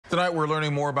Tonight, we're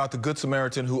learning more about the Good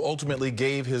Samaritan who ultimately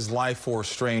gave his life for a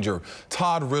stranger.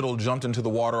 Todd Riddle jumped into the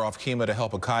water off Kemah to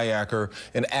help a kayaker,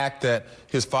 an act that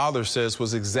his father says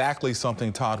was exactly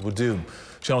something Todd would do.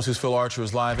 Channel 2's Phil Archer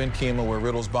is live in Kemah, where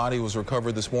Riddle's body was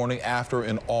recovered this morning after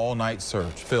an all-night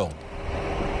search. Phil.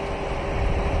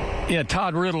 Yeah,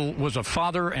 Todd Riddle was a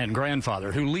father and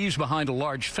grandfather who leaves behind a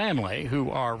large family who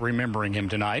are remembering him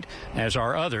tonight, as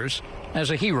are others, as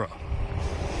a hero.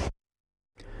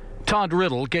 Todd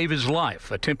Riddle gave his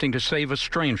life attempting to save a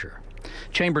stranger.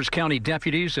 Chambers County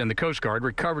deputies and the Coast Guard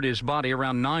recovered his body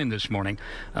around 9 this morning,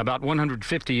 about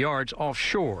 150 yards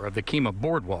offshore of the Kemah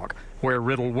Boardwalk, where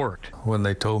Riddle worked. When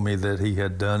they told me that he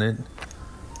had done it,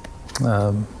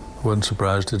 wasn't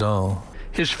surprised at all.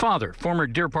 His father, former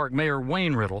Deer Park Mayor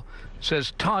Wayne Riddle,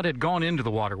 says Todd had gone into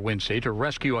the water Wednesday to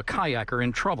rescue a kayaker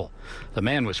in trouble. The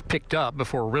man was picked up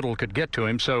before Riddle could get to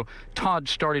him, so Todd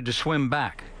started to swim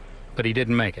back, but he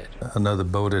didn't make it. Another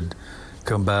boat had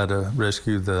come by to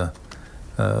rescue the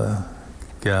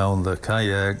guy on the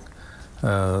kayak.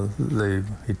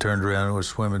 He turned around and was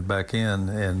swimming back in,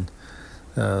 and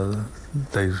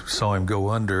they saw him go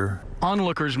under.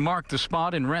 Onlookers marked the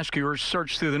spot and rescuers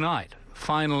searched through the night,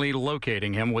 finally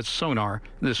locating him with sonar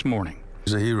this morning.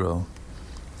 He's a hero,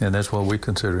 and that's what we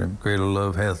consider him. Greater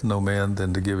love hath no man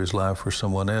than to give his life for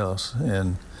someone else,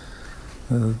 and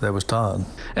that was Todd.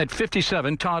 At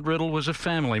 57, Todd Riddle was a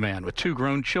family man with 2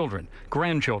 grown children,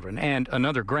 grandchildren, and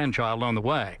another grandchild on the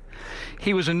way.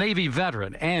 He was a Navy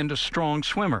veteran and a strong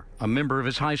swimmer, a member of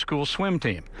his high school swim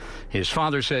team. His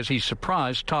father says he's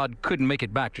surprised Todd couldn't make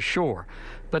it back to shore,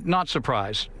 but not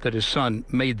surprised that his son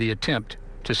made the attempt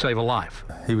to save a life.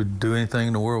 He would do anything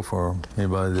in the world for him.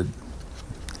 Anybody that,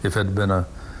 if it had been a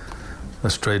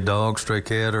stray dog, stray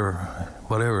cat, or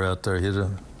whatever out there, he'd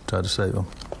have tried to save him.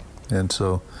 And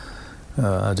so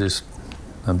I'm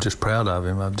just proud of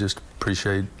him. I just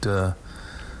appreciate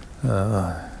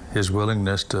his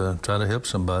willingness to try to help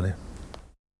somebody.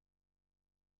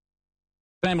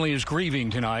 Family is grieving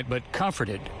tonight, but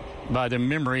comforted by the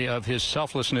memory of his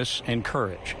selflessness and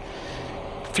courage.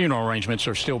 Funeral arrangements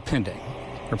are still pending.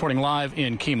 Reporting live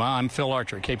in Kemah, I'm Phil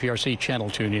Archer, KPRC Channel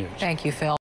 2 News. Thank you, Phil.